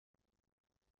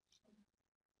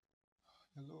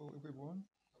Hello everyone.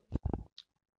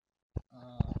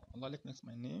 Alec is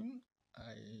my name.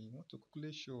 I want to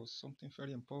quickly show something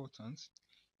very important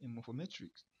in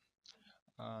Morphometrics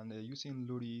and using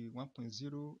LORI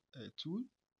 1.0 tool.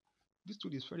 This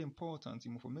tool is very important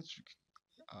in Morphometrics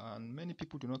and many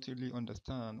people do not really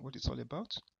understand what it's all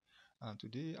about. And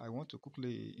today I want to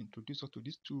quickly introduce us to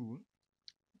this tool with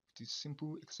these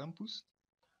simple examples.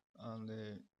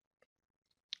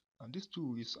 And this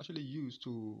tool is actually used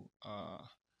to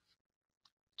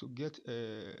get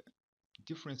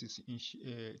differences in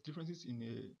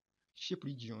shape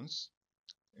regions.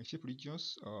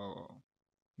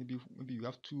 Maybe you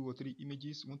have 2 or 3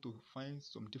 images. You want to find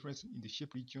some difference in the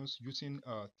shape regions using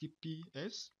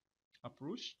TPS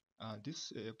approach.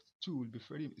 This tool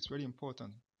is very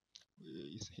important.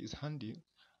 It's handy,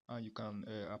 and you can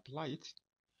apply it.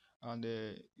 And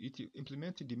it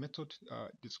implemented the method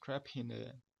described in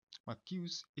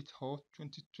Marquez et al.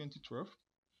 2012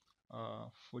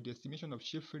 for the estimation of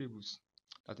shape variables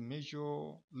that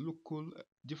measure local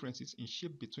differences in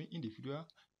shape between individual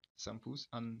samples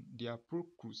and their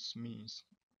procrus means.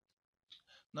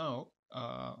 Now,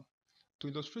 to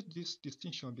illustrate this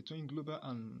distinction between global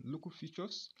and local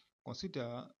features,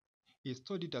 consider a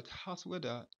study that asks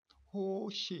whether whole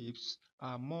shapes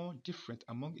are more different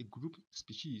among a group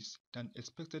species than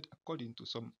expected according to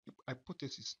some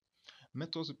hypotheses.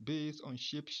 Methods based on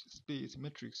shape space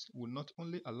metrics will not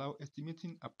only allow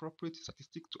estimating appropriate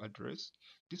statistics to address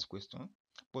this question,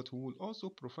 but will also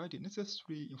provide the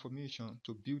necessary information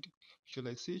to build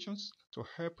visualizations to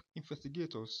help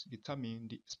investigators determine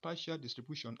the spatial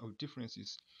distribution of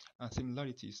differences and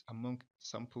similarities among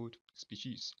sampled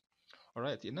species.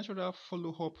 Alright, a natural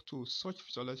follow-up to such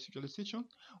visualization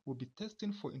will be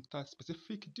testing for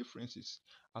interspecific differences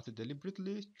at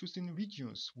deliberately choosing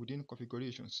regions within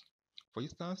configurations. For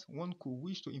instance, one could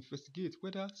wish to investigate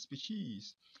whether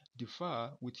species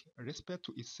differ with respect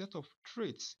to a set of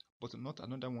traits but not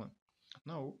another one.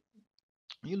 Now,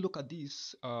 when you look at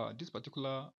this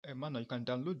particular manner, you can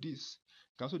download this.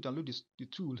 You can also download the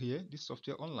tool here, this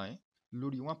software online,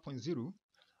 LORI 1.0.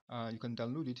 You can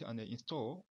download it and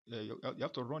install. You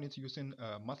have to run it using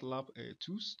MATLAB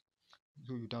tools.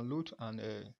 So you download and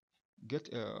get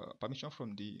permission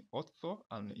from the author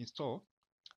and install.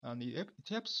 And it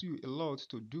helps you a lot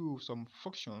to do some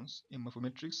functions in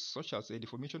Morphometrics, such as the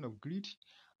formation of grid,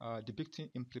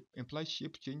 depicting implied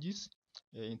shape changes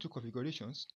in 2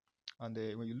 configurations. And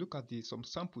when you look at some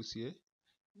samples here,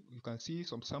 you can see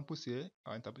some samples here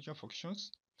are interpolation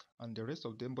functions and the rest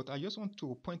of them. But I just want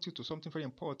to point you to something very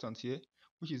important here,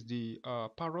 which is the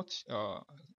parrot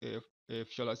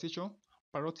visualization,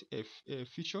 parrot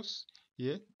features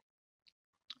here.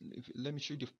 Let me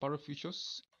show you the parrot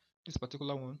features. This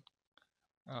particular one,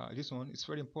 this one is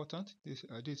very important. This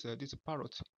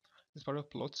parrot, this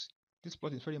parrot plot. This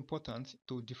plot is very important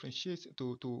to differentiate,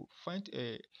 to find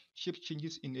shape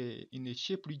changes in a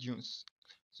shape regions.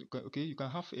 So okay, you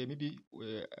can have maybe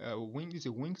a wing is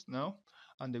a wings now,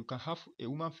 and you can have a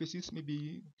woman faces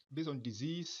maybe based on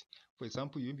disease. For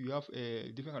example, maybe you have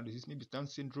a different kind of disease, maybe Down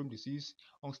syndrome disease,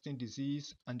 Huntington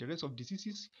disease, and the rest of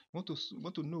diseases. You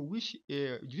want to know which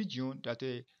region that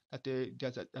the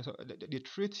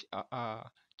trait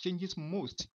changes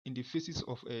most in the faces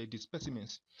of the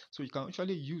specimens. So you can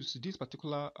actually use this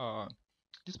particular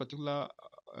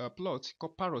plot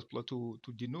called parrot plot to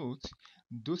denote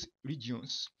those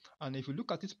regions. And if you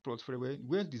look at this plot very well,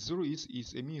 where the 0 is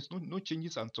it means no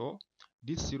changes at all.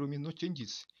 This 0 means no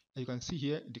changes. And you can see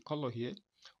here the color here.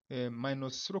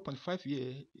 Minus 0.5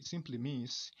 here simply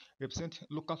means represent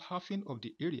local halving of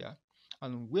the area.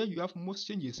 And where you have most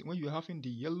changes, when you're having the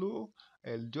yellow,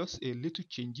 just a little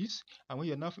changes, and when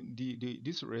you're having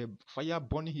this fire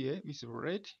burning here, which is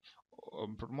red,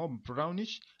 more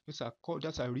brownish,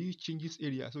 that's a real changes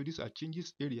area. So these are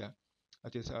changes area.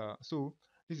 That is so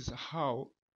this is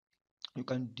how you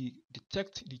can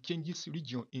detect the changes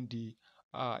region in the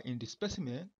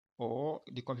specimen or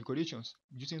the configurations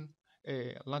using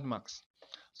landmarks.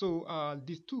 So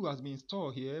this tool has been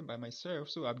installed here by myself.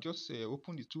 So I've just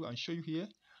opened the tool and show you here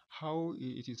how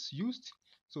it is used.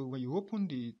 So when you open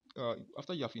the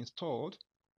after you have installed,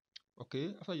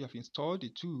 okay, after you have installed the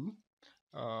tool,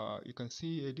 you can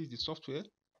see this is the software.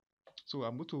 So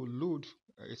I'm going to load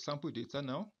a sample data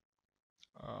now.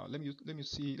 Let me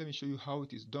show you how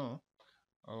it is done.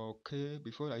 Okay,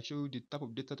 before I show you the type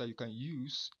of data that you can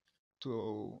use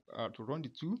to run the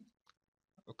tool.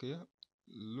 Okay,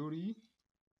 LORI.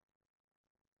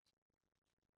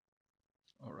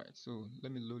 All right, so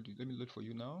let me load for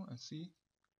you now and see.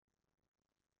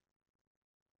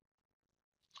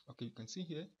 Okay, you can see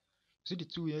here. See the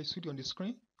tool here, see it on the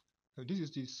screen. So this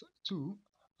is this tool.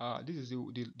 this is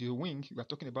the wing we are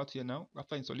talking about here now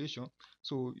after installation.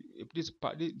 So if this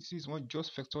is one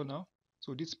just vector now.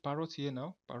 So this parrot here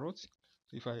now, parrot.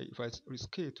 So if I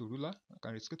rescale to ruler, I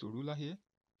can rescale to ruler here.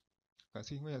 You can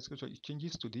see when I scale it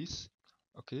changes to this.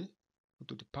 Okay, go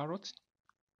to the parrot.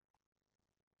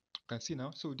 You can see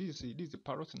now. So this is the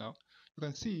parrot now. You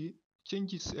can see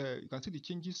changes. You can see the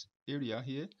changes area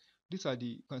here. These are the,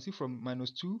 you can see from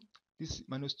 -2. This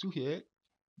 -2 here.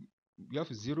 We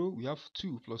have 0, we have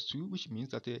 2 plus 2, which means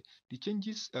that the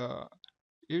changes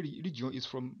region is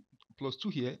from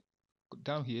 +2 here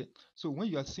down here. So when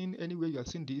you are seeing anywhere you are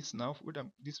seeing this now,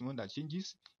 whether this one that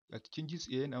changes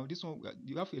here now, this one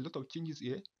you have a lot of changes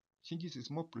here. Changes is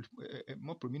more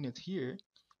prominent here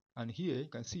and here. You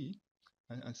can see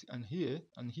and here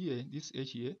and here, this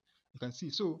edge here you can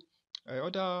see. So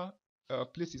other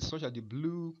places such as the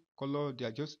blue color, they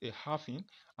are just a halving,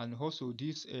 and also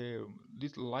this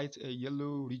light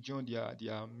yellow region, they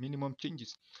are minimum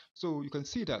changes. So you can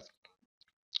see that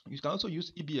you can also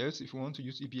use EBS if you want to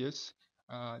use EBS.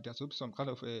 There's also some kind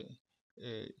of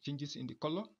changes in the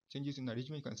color, changes in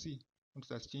arrangement. You can see once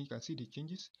that's changed, you can see the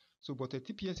changes. So, but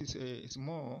TPS is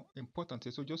more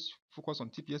important. So just focus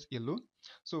on TPS alone.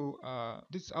 So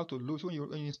this is how to load. So when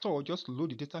you install, just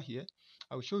load the data here.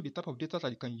 I will show you the type of data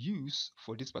that you can use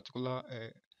for this particular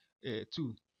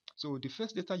tool. So the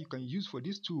first data you can use for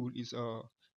this tool is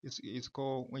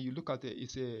called, when you look at it,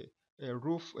 it's a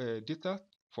raw data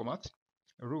format,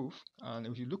 roof. And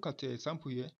if you look at a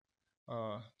sample here,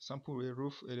 sample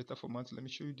roof data format, let me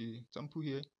show you the sample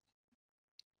here.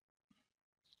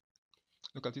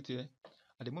 Look at it here.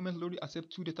 At the moment, Lori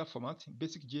accepts two data formats: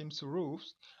 basic James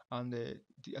rows and the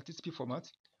TCP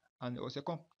format. And the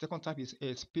second type is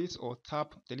a space or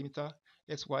tab delimiter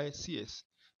SYCS.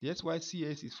 The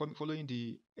SYCS is following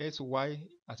the SY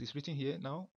as it's written here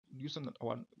now. Using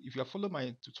if you have followed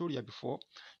my tutorial before,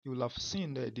 you will have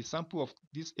seen the sample of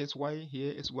this SY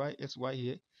here, SY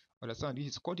here. Understand, this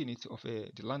is coordinate of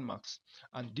the landmarks,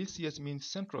 and this CS means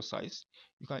central size.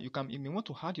 You can if you want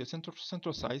to add your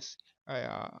central size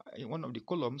in one of the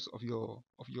columns of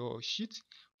your sheet.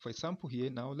 For example,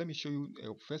 here now, let me show you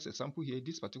first example here.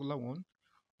 This particular one,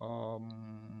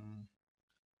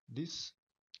 this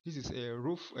is a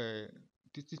roof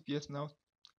TPS now.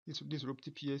 This roof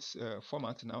TPS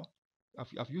format now.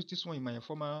 I've used this one in my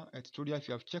former tutorial. If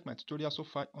you have checked my tutorial so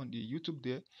far on the YouTube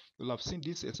there, you'll have seen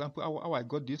this example how I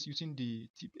got this using the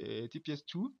TPS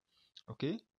tool.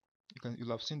 Okay,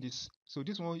 you'll have seen this. So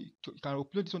this one you can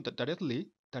upload this one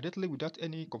directly without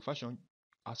any conversion.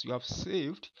 As you have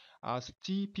saved as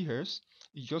TPS,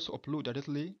 you just upload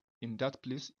directly in that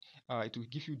place. It will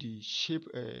give you the shape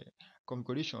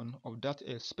configuration of that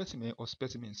specimen or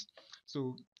specimens.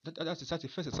 So that's the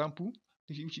first example,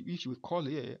 which we call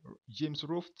here James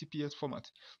Rowe TPS format.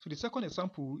 So the second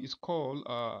example is called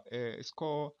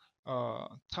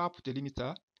tab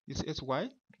delimiter. It's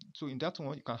SY. So in that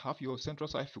one, you can have your central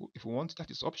size if you want. That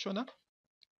is optional.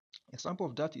 Example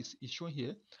of that is shown here.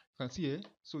 You can see here.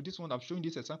 So this one, I'm showing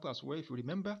this example as well. If you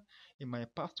remember in my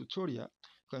past tutorial,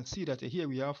 you can see that here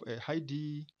we have a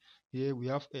ID. Here we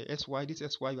have a SY. This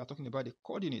SY, we are talking about the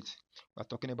coordinate we are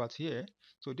talking about here.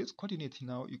 So this coordinate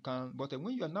now you can, but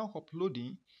when you are now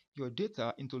uploading your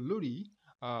data into Lori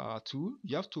tool,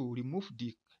 you have to remove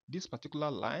this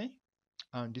particular line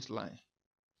and this line.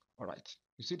 All right,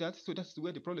 you see that? So that's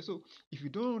where the problem. So if you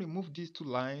don't remove these two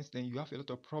lines, then you have a lot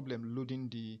of problem loading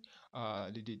the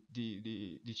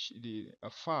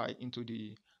file into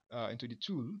the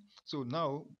tool. So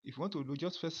now, if you want to do,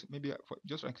 just first maybe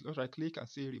just right click and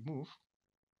say remove,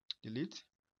 delete,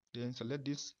 then select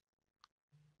this,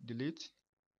 delete.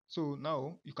 So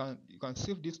now you can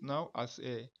save this now as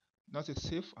a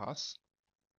save as.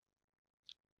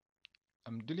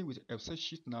 I'm dealing with Excel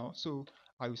sheet now, so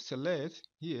I will select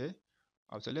here.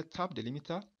 I'll select tab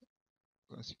delimiter.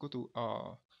 Go to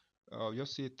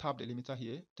just say tab delimiter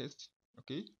here, test.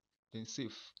 Okay, then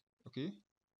save. Okay,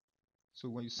 so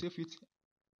when you save it,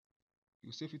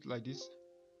 you save it like this.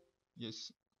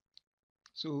 Yes.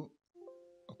 So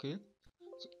okay,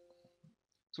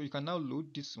 so you can now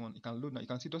load this one. You can load now. You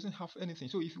can see it doesn't have anything.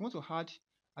 So if you want to add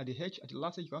at the edge, at the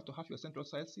last edge, you have to have your central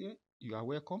size here. You are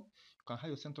welcome. You can have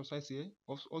your central size here.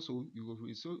 Also,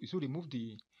 you should remove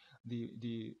the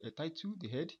title, the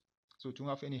head. So it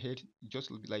won't have any head. It just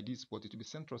will be like this, but it will be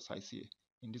central size here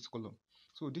in this column.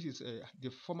 So this is the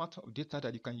format of data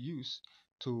that you can use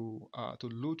to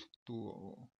load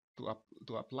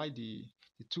to apply the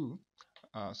tool.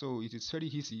 So it is very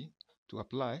easy to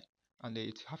apply, and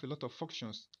it have a lot of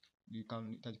functions that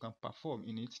you can perform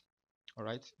in it. All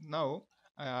right, now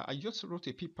I just wrote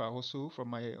a paper also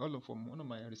from one of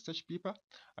my research paper.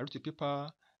 I wrote a paper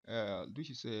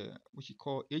which we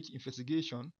call age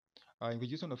investigation,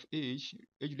 investigation of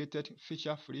age-related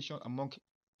facial variation among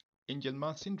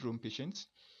Angelman syndrome patients.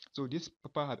 So this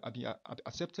paper have been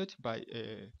accepted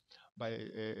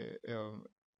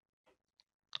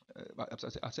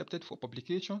accepted for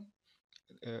publication.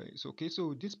 It's okay.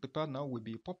 So this paper now will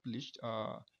be published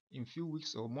in few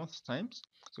weeks or months times.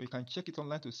 So you can check it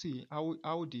online to see how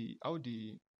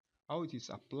it is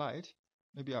applied.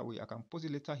 Maybe I can post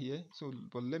it later here. So,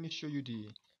 but let me show you the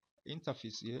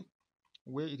interface here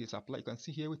where it is applied. You can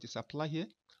see here where it is applied here.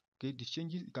 Okay, the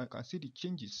changes, you can see the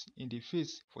changes in the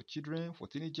face for children, for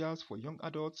teenagers, for young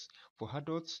adults, for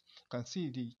adults. You can see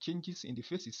the changes in the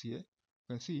faces here. You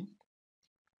can see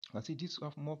this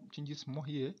have more changes more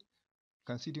here. You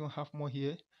can see they don't have more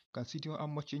here. You can see they don't have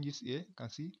more changes here. You can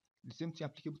see the same thing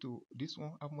applicable to this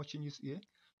one have more changes here.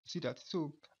 See that?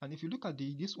 So, and if you look at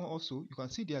this one also, you can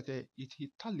see that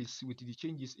it tallies with the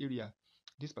changes area.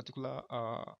 This particular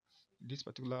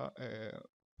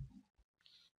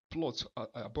plot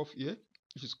above here,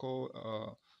 which is called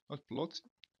not plot.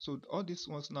 So all these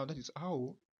ones now, that is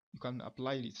how you can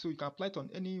apply it. So you can apply it on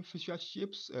any facial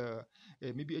shapes,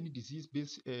 maybe any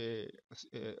disease-based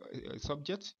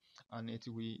subject, and it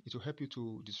will help you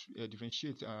to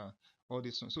differentiate all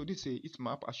this one. So this is a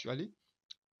Heatmap actually.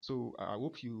 So I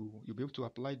hope you'll be able to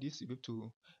apply this, you'll be able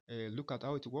to look at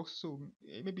how it works. So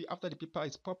maybe after the paper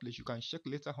is published, you can check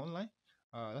later online.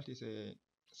 That is a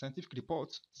scientific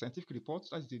report. Scientific report.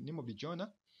 That's the name of the journal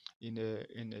in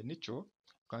Nature. You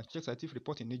can check scientific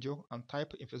report in Nature and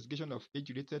type investigation of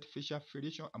age-related facial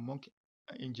variation among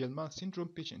Angelman syndrome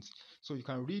patients. So you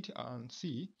can read and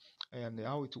see and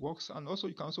how it works, and also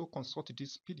you can also consult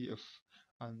this PDF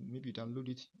and maybe download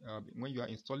it when you are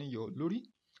installing your Lori.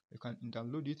 You can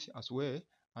download it as well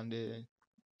and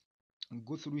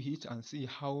go through it and see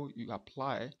how you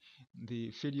apply the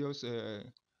various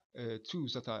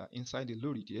tools that are inside the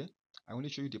Lori there. I only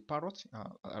show you the parrot.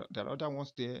 There are other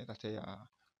ones there that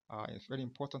are very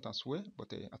important as well,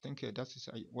 but I think that is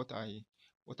what I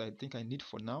think I need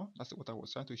for now. That's what I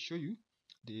was trying to show you.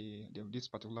 This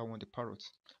particular one, the parrot.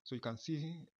 So you can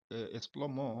see explore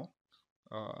more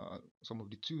some of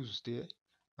the tools there,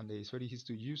 and it's very easy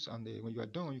to use. And when you are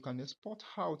done, you can export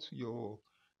out your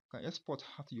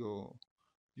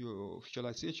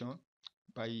visualization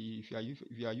by if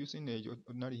you are using your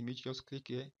ordinary image, just click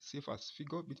here, save as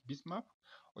figure bitmap,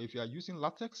 or if you are using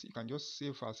latex, you can just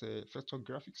save as a vector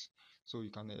graphics, so you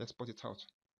can export it out.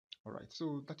 All right,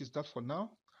 so that is that for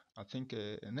now. I think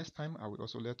next time I will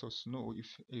also let us know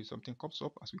if something comes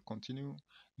up as we continue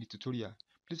the tutorial.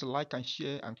 Please like and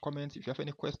share and comment. If you have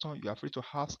any question, you are free to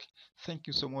ask. Thank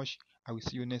you so much. I will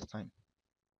see you next time.